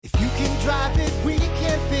drive it, we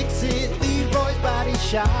can fix it. Leroy's Body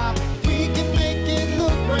Shop. We can make it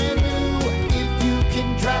look brand new. If you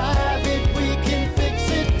can drive it, we can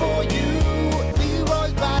fix it for you.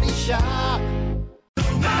 Leroy's Body Shop.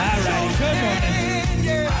 All right, good morning.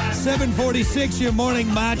 7:46, your morning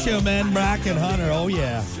Macho Man, Brock and Hunter. Oh,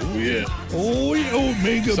 yeah. Oh, yeah. Oh, yeah.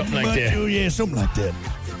 Omega Something like Macho. that. Oh, yeah, something like that.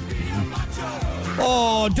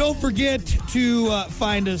 Oh, don't forget to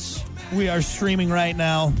find us. We are streaming right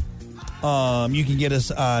now. You can get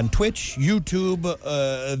us on Twitch, YouTube,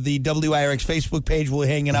 the WIRX Facebook page. We're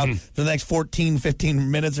hanging out for the next 14,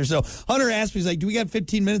 15 minutes or so. Hunter asked me, he's like, do we got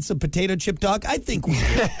 15 minutes of potato chip talk? I think we do.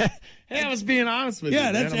 Hey, I was being honest with you.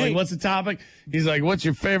 Yeah, that's I'm like, what's the topic? He's like, what's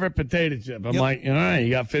your favorite potato chip? I'm like, all right, you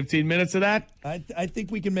got 15 minutes of that? I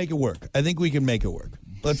think we can make it work.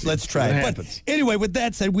 Let's try what it. happens. But anyway, with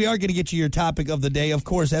that said, we are going to get you your topic of the day. Of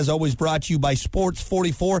course, as always, brought to you by Sports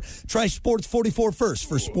 44. Try Sports 44 first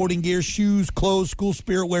for sporting gear, shoes, clothes, school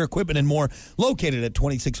spirit wear, equipment, and more. Located at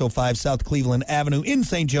 2605 South Cleveland Avenue in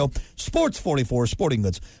St. Joe. Sports 44, sporting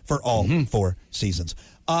goods for all 4 seasons.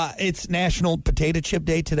 It's National Potato Chip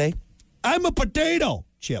Day today. I'm a potato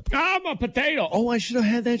chip. I'm a potato. Oh, I should have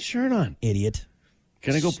had that shirt on. Idiot.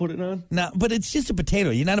 Can I go put it on? No, but it's just a potato.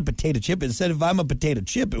 You're not a potato chip. Instead, if I'm a potato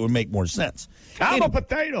chip, it would make more sense. I'm a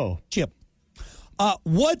potato. Chip.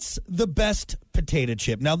 What's the best potato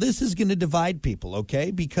chip? Now, this is going to divide people, okay?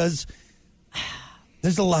 Because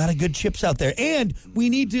there's a lot of good chips out there. And we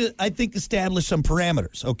need to, I think, establish some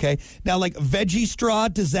parameters, okay? Now, like veggie straw,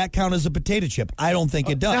 does that count as a potato chip? I don't think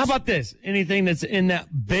it does. How about this? Anything that's in that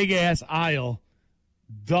big-ass aisle,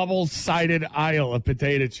 double-sided aisle of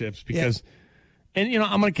potato chips, because... Yeah. And,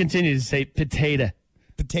 I'm going to continue to say potato.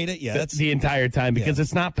 Potato? Yeah. That's the entire time because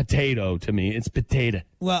it's not potato to me. It's potato.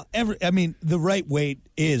 Well, the right way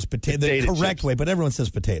is potato. The correct chips. way, but everyone says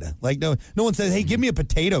potato. Like, no one says, hey, give me a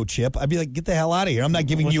potato chip. I'd be like, get the hell out of here. I'm not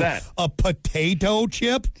giving you that? a potato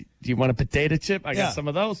chip. Do you want a potato chip? I got some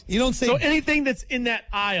of those. You don't say. So anything that's in that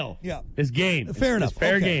aisle is game. Fair enough. It's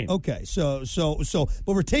fair okay. game. Okay. So,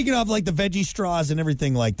 but we're taking off like the veggie straws and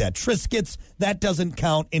everything like that. Triscuits, that doesn't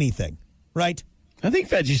count anything, right? I think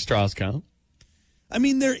veggie straws count. I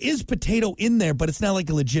mean, there is potato in there, but it's not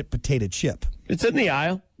like a legit potato chip. It's in the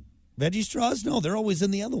aisle. Veggie straws? No, they're always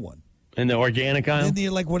in the other one. In the organic aisle? In the,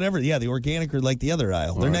 like, whatever. Yeah, the organic or like the other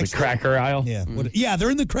aisle. Or they're next the cracker aisle? Yeah. Yeah,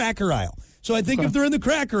 they're in the cracker aisle. So I think if they're in the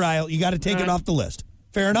cracker aisle, you got to take it off the list.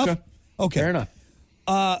 Fair enough? Okay. Fair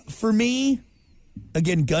enough. For me,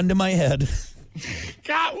 again, gun to my head.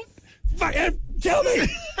 God. Tell me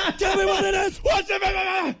what it is. What's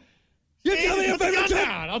it? You tell me if I'm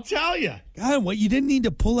down. I'll tell you. God, what? You didn't need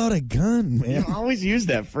to pull out a gun, man. You always use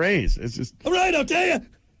that phrase. It's just. All right, I'll tell you.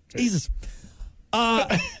 Jesus.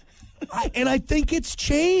 And I think it's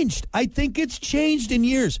changed. I think it's changed in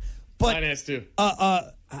years. But Mine has too.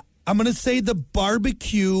 I'm going to say the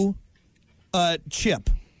barbecue chip.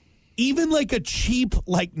 Even like a cheap,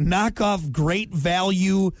 like knockoff, great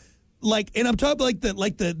value, like, and I'm talking about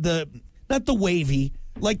like the not the wavy,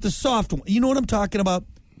 like the soft one. You know what I'm talking about?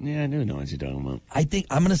 Yeah, I do know what you're talking about. I think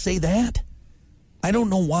I'm going to say that. I don't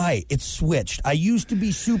know why it's switched. I used to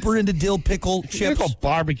be super into dill pickle If you're chips. gonna go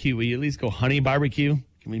barbecue, will you at least go honey barbecue?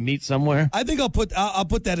 Can we meet somewhere? I think I'll put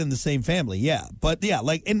that in the same family. Yeah, but yeah,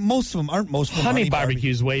 like, and most of them aren't. Most of them honey barbecue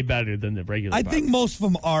is way better than the regular. I think most of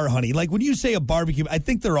them are honey. Like when you say a barbecue, I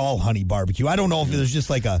think they're all honey barbecue. I don't know if there's just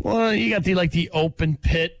like a. Well, you got the open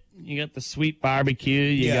pit. You got the sweet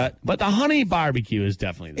barbecue. But the honey barbecue is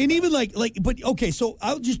definitely the and best. even but okay, so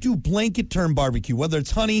I'll just do blanket term barbecue, whether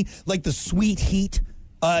it's honey, like the sweet heat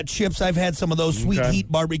chips. I've had some of those sweet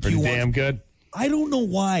heat barbecue ones. Damn good. I don't know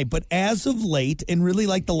why, but as of late, and really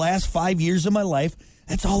like the last 5 years of my life,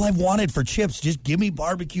 that's all I've wanted for chips. Just give me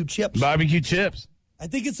barbecue chips. Barbecue chips. I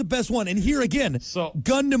think it's the best one. And here again, So-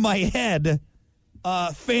 gun to my head,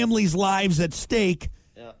 families' lives at stake.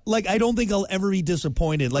 Yeah. Like, I don't think I'll ever be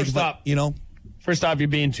disappointed. Like, First off, you're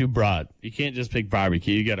being too broad. You can't just pick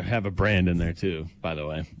barbecue. You got to have a brand in there too. By the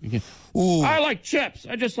way, I like chips.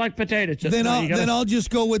 I just like potato chips. Then I'll just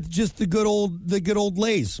go with just the good old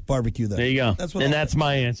Lay's barbecue. Then There you go. That's what. That's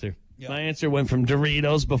my answer. Yeah. My answer went from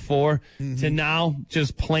Doritos before to now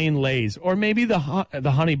just plain Lay's, or maybe the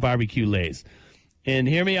honey barbecue Lay's. And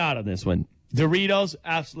hear me out on this one. Doritos,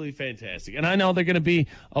 absolutely fantastic. And I know there are going to be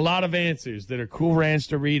a lot of answers that are Cool Ranch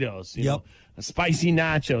Doritos. You know, a spicy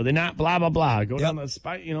nacho. They're not blah, blah, blah. Go down the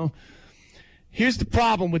spice, Here's the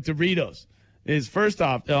problem with Doritos is, first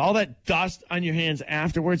off, all that dust on your hands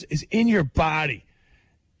afterwards is in your body.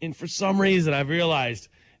 And for some reason, I've realized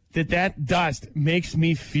that dust makes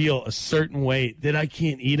me feel a certain way that I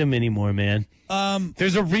can't eat them anymore, man.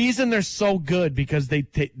 There's a reason they're so good, because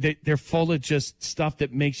they're full of just stuff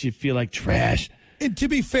that makes you feel like trash. And to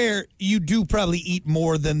be fair, you do probably eat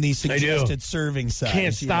more than the suggested serving size.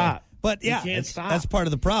 Can't stop. But yeah, can't stop. That's part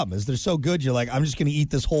of the problem. Is they're so good, you're like, I'm just going to eat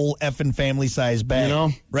this whole effing family size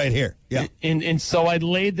bag right here. Yeah. And so I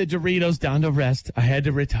laid the Doritos down to rest. I had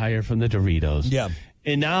to retire from the Doritos. Yeah.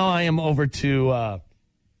 And now I am over to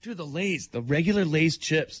the Lay's, the regular Lay's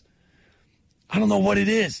chips. I don't know what it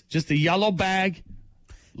is. Just a yellow bag,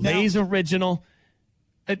 Lay's original.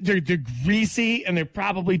 They're greasy and they're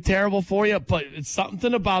probably terrible for you, but it's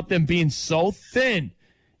something about them being so thin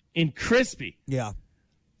and crispy. Yeah.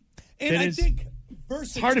 And I think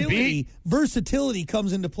versatility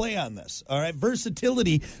comes into play on this. All right,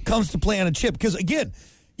 versatility comes to play on a chip, because again,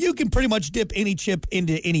 you can pretty much dip any chip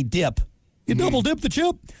into any dip. You double dip the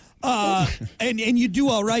chip, and you do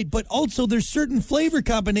all right. But also, there's certain flavor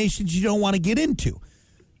combinations you don't want to get into.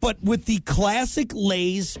 But with the classic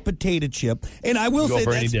Lay's potato chip, and I will say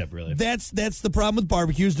that's the problem with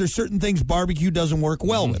barbecues. There's certain things barbecue doesn't work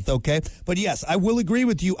well with, okay? But yes, I will agree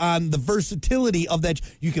with you on the versatility of that.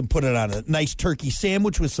 You can put it on a nice turkey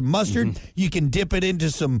sandwich with some mustard. You can dip it into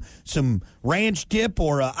some ranch dip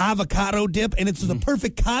or avocado dip, and it's the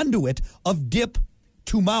perfect conduit of dip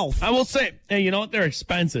to mouth. I will say, hey, you know what? They're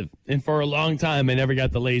expensive. And for a long time, I never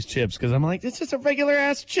got the Lay's chips, because I'm like, it's just a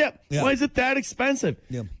regular-ass chip. Yeah. Why is it that expensive?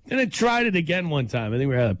 Yeah. Then I tried it again one time. I think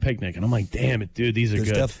we were at a picnic, and I'm like, damn it, dude, these are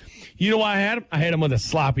good. Stuff. You know why I had them? I had them with a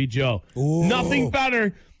Sloppy Joe. Ooh. Nothing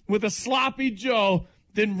better with a Sloppy Joe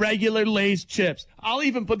than regular Lay's chips. I'll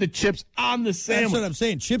even put the chips on the sandwich. That's what I'm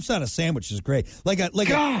saying. Chips on a sandwich is great. Like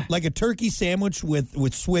a turkey sandwich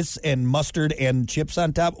with Swiss and mustard and chips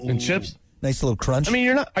on top. Ooh. And chips? Nice little crunch. I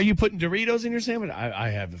mean, are you putting Doritos in your sandwich? I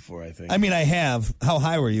have before, I think. I mean, I have. How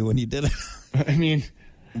high were you when you did it? I mean,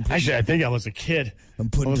 actually, I think I was a kid. I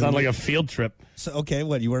was on like a field trip. So, okay,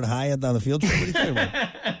 what, you weren't high on the field trip? What are you talking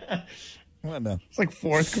about? What now? It's like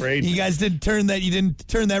fourth grade. You guys didn't turn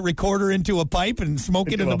that recorder into a pipe and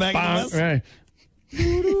smoke it in the back of the bus? Right.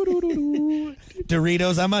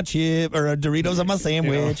 Doritos on my chip, or Doritos on my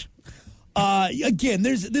sandwich. Again,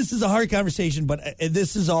 this is a hard conversation, but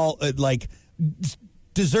this is all like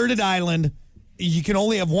deserted island. You can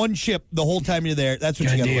only have one chip the whole time you're there. That's what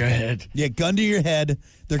gun you got to look look at. Head. Yeah, gun to your head.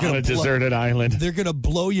 They're on a deserted island. They're gonna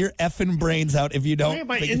blow your effing brains out if you don't. Why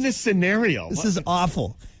am I in this scenario? This is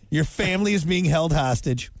awful. Your family is being held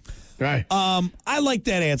hostage. Right. I like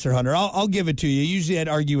that answer, Hunter. I'll give it to you. Usually I'd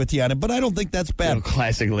argue with you on it, but I don't think that's bad.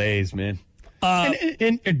 Classic Lay's, man.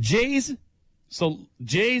 And Jay's. So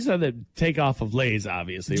Jay's are the takeoff of Lay's,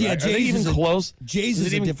 obviously. Yeah, right? Jay's are they even close? Jay's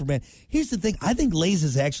is a different brand. Here's the thing. I think Lay's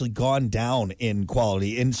has actually gone down in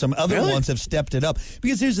quality, and some other ones have stepped it up.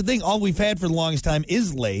 Because here's the thing. All we've had for the longest time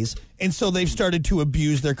is Lay's, and so they've started to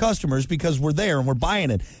abuse their customers because we're there and we're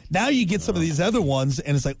buying it. Now you get some of these other ones,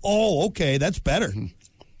 and it's like, oh, okay, that's better.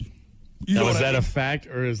 Now, is that a fact,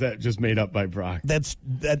 or is that just made up by Brock? That's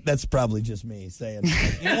probably just me saying,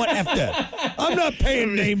 you know what, F that. I'm not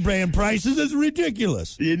paying name brand prices. It's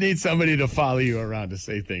ridiculous. You need somebody to follow you around to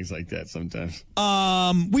say things like that sometimes.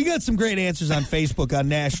 We got some great answers on Facebook on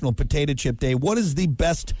National Potato Chip Day. What is the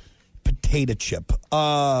best potato chip?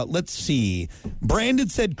 Let's see. Brandon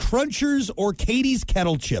said Crunchers or Katie's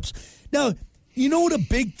Kettle Chips. Now, you know what, a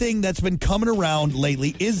big thing that's been coming around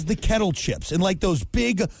lately is the kettle chips. And like those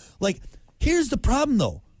big, here's the problem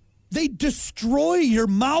though. They destroy your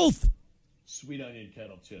mouth. Sweet onion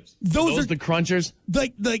kettle chips. Those are the Crunchers?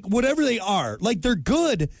 Like whatever they are. Like, they're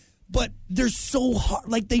good, but they're so hard.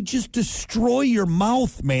 Like, they just destroy your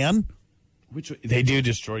mouth, man. They do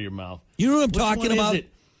destroy your mouth. You know what I'm talking about? Is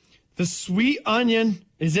it? The sweet onion.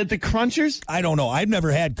 Is it the Crunchers? I don't know. I've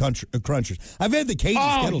never had Crunchers. I've had the Katie's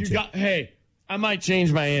Kettle Chip. Hey, I might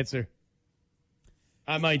change my answer.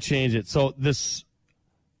 I might change it. So this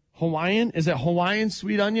Hawaiian, is it Hawaiian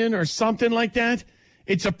sweet onion or something like that?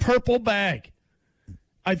 It's a purple bag.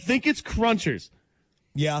 I think it's Crunchers.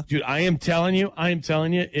 Yeah. Dude, I am telling you,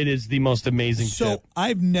 it is the most amazing chip. So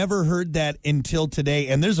I've never heard that until today,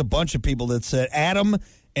 and there's a bunch of people that said, Adam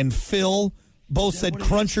and Phil both said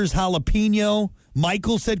Crunchers jalapeno.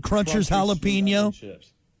 Michael said Crunchers jalapeno.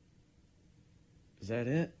 Chips. Is that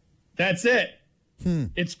it? That's it.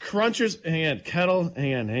 It's Crunchers. Hang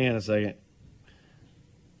on a second.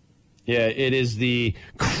 Yeah, it is the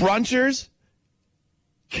Crunchers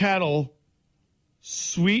Kettle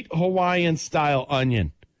Sweet Hawaiian Style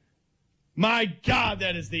Onion. My God,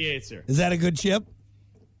 that is the answer. Is that a good chip?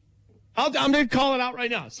 I'm going to call it out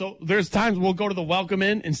right now. So there's times we'll go to the Welcome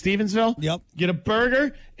Inn in Stevensville. Yep. Get a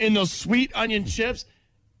burger and those sweet onion chips.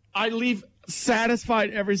 I leave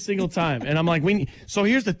satisfied every single time. And I'm like, so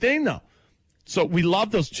here's the thing, though. So we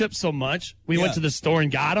love those chips so much. We went to the store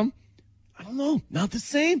and got them. I don't know. Not the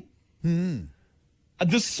same.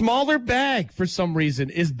 The smaller bag, for some reason,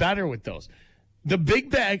 is better with those. The big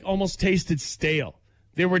bag almost tasted stale.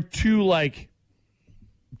 There were too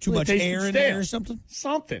much air in there or something?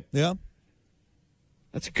 Something. Yeah.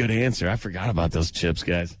 That's a good answer. I forgot about those chips,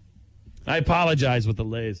 guys. I apologize with the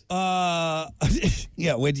Lays.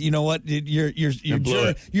 Yeah. Wait. You know what?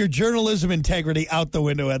 Your journalism integrity out the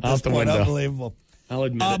window at this point. Unbelievable. I'll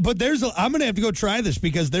admit it. But I'm going to have to go try this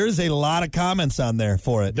because there is a lot of comments on there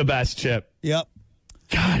for it. The best chip. Yep.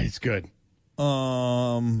 God, it's good.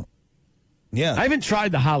 Yeah. I haven't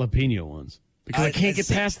tried the jalapeno ones because I can't get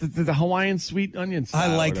past the Hawaiian sweet onion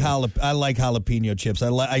style. I like jalapeno chips.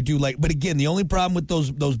 I do like, but again, the only problem with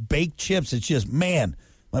those baked chips, it's just, man,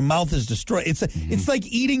 my mouth is destroyed. It's like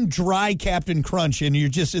eating dry Captain Crunch, and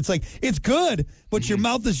it's good, but your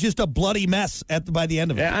mouth is just a bloody mess by the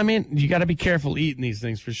end of it. Yeah, I mean, you got to be careful eating these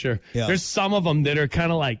things for sure. Yeah. There's some of them that are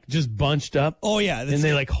kind of like just bunched up. Oh yeah, and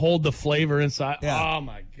they like hold the flavor inside. Yeah. Oh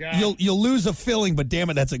my god, you'll lose a filling, but damn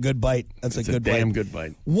it, that's a good bite. That's a good damn good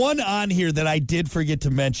bite. One on here that I did forget to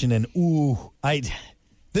mention, and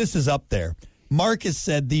this is up there. Marcus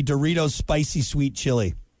said the Doritos spicy sweet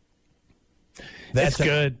chili. That's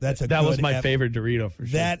good. That was my favorite Dorito for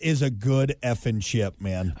sure. That is a good effing chip,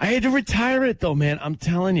 man. I had to retire it though, man. I'm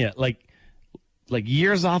telling you, like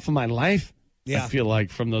years off of my life. Yeah. I feel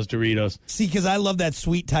like from those Doritos. See, because I love that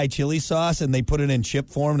sweet Thai chili sauce, and they put it in chip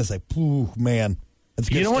form, and it's like, ooh, man, that's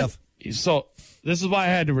good stuff. What? So this is why I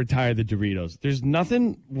had to retire the Doritos. There's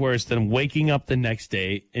nothing worse than waking up the next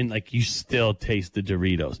day and like you still taste the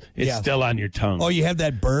Doritos. It's still on your tongue. Oh, you have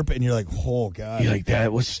that burp, and you're like, oh god. You're like,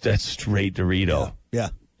 that's straight Dorito. Yeah.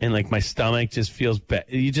 And like my stomach just feels bad.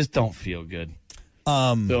 You just don't feel good.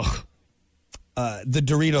 The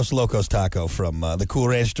Doritos Locos Taco from the Cool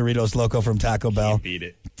Ranch Doritos Loco from Taco Bell. Can't beat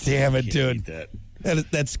it. Damn it, dude.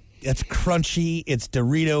 Beat That's crunchy. It's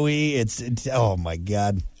Dorito-y. It's oh my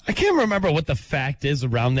god. I can't remember what the fact is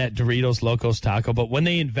around that Doritos Locos Taco, but when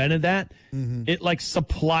they invented that, it like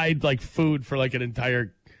supplied like food for like an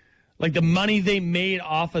entire, like the money they made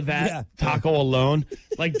off of that taco alone,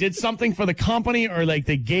 like did something for the company or like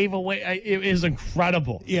they gave away. It is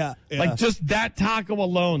incredible. Yeah. Like just that taco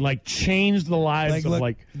alone, like changed the lives of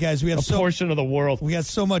guys, we have a portion of the world. We got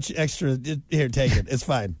so much extra. Here, take it. It's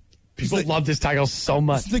fine. People love this taco so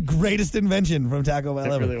much. It's the greatest invention from Taco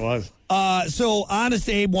Bell ever. It really was. So Honest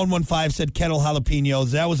Abe 115 said kettle jalapenos.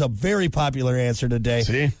 That was a very popular answer today.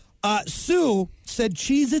 See? Sue said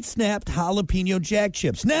Cheez-It snapped jalapeno jack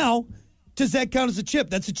chips. Now, does that count as a chip?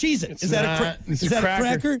 That's a Cheez-It. Is that a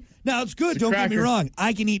cracker? Now, it's good. Don't get me wrong.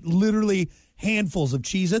 I can eat literally handfuls of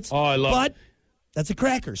Cheez-Its. Oh, I love it. But that's a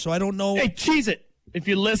cracker, so I don't know. Hey, Cheez-It, if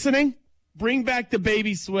you're listening, bring back the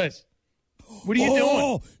Baby Swiss. What are you doing?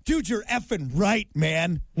 Oh, dude, you're effing right,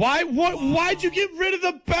 man. Why'd you get rid of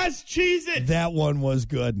the best Cheez-It? That one was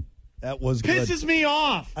good. That was good. Pisses me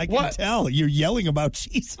off. I can tell. You're yelling about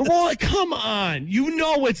Cheez-Its. Well, come on. You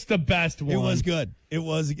know it's the best one. It was good. It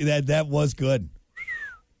was that was good.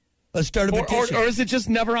 Let's start a petition. Or is it just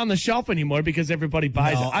never on the shelf anymore because everybody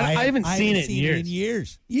buys it? I haven't seen it in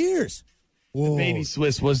years. The Baby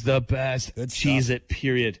Swiss was the best Cheez-It,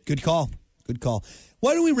 period. Good call.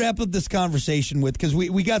 Why don't we wrap up this conversation with, because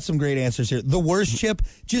we got some great answers here. The worst chip,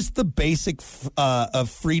 just the basic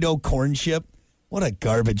Frito corn chip. What a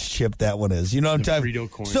garbage chip that one is. You know what I'm talking about?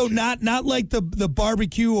 Frito corn So chip. not like the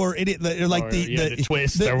barbecue or the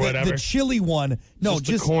twist or whatever. The chili one. No,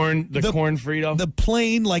 just the corn Frito. The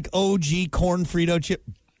plain like OG corn Frito chip.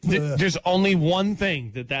 There's only one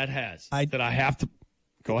thing that has that I have to.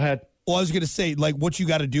 Go ahead. Well, I was going to say, like, what you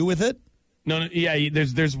got to do with it. No, yeah.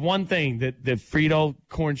 There's one thing that Frito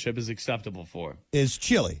corn chip is acceptable for. Is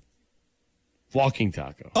chili. Walking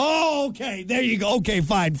taco. Oh, okay. There you go. Okay,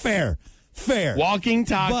 fine. Fair. Walking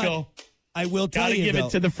taco. But I will tell you, gotta give it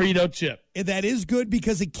to the Frito chip. That is good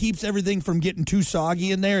because it keeps everything from getting too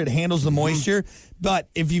soggy in there. It handles the moisture. But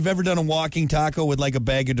if you've ever done a walking taco with like a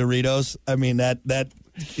bag of Doritos, I mean that's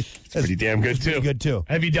pretty damn good too. Pretty good too.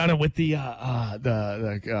 Have you done it with the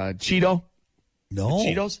Cheeto? No. The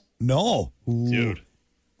Cheetos? No. Ooh. Dude.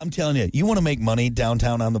 I'm telling you, you want to make money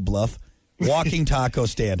downtown on the Bluff? Walking taco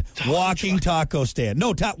stand. Taco stand.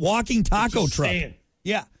 No, walking taco truck. Stand.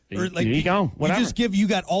 Yeah. Or like, there you go. Whatever. You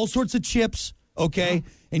got all sorts of chips, okay?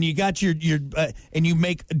 And you got your and you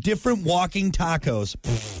make different walking tacos.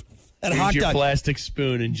 That hot dog plastic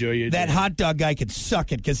spoon. Enjoy your That day. Hot dog guy could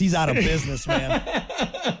suck it because he's out of business, man.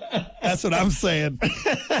 That's what I'm saying.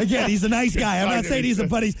 Again, he's a nice guy. I'm not saying he's a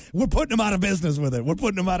buddy. We're putting him out of business with it. We're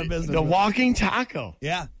putting him out of business. The walking taco.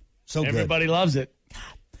 Yeah. So Everybody loves it.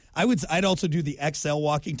 I'd also do the XL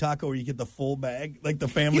walking taco where you get the full bag, like the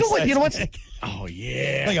family You know what? size You know what's? bag. Oh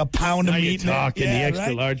yeah, Like a pound of now meat. you're talking Yeah, the extra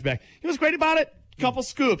right? large bag. You know what's great about it? Couple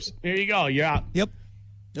scoops. Here you go. You're out. Yep.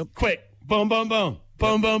 Quick. Boom, boom, boom.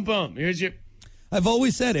 Boom, boom, boom. Here's your. I've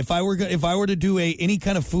always said if I were to do any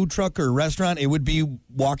kind of food truck or restaurant, it would be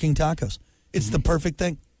walking tacos. It's the perfect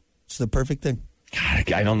thing. It's the perfect thing.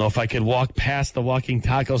 God, I don't know if I could walk past the walking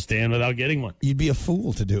taco stand without getting one. You'd be a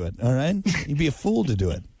fool to do it. All right, you'd be a fool to do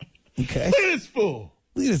it. Okay. Look at this fool.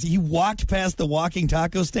 Look at this. He walked past the walking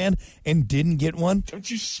taco stand and didn't get one. Don't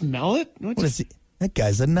you smell it? What is he? That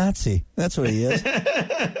guy's a Nazi. That's what he is.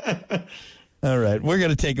 All right, we're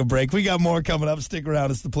going to take a break. We got more coming up. Stick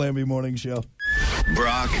around. It's the Plan B Morning Show.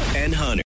 Brock and Hunter.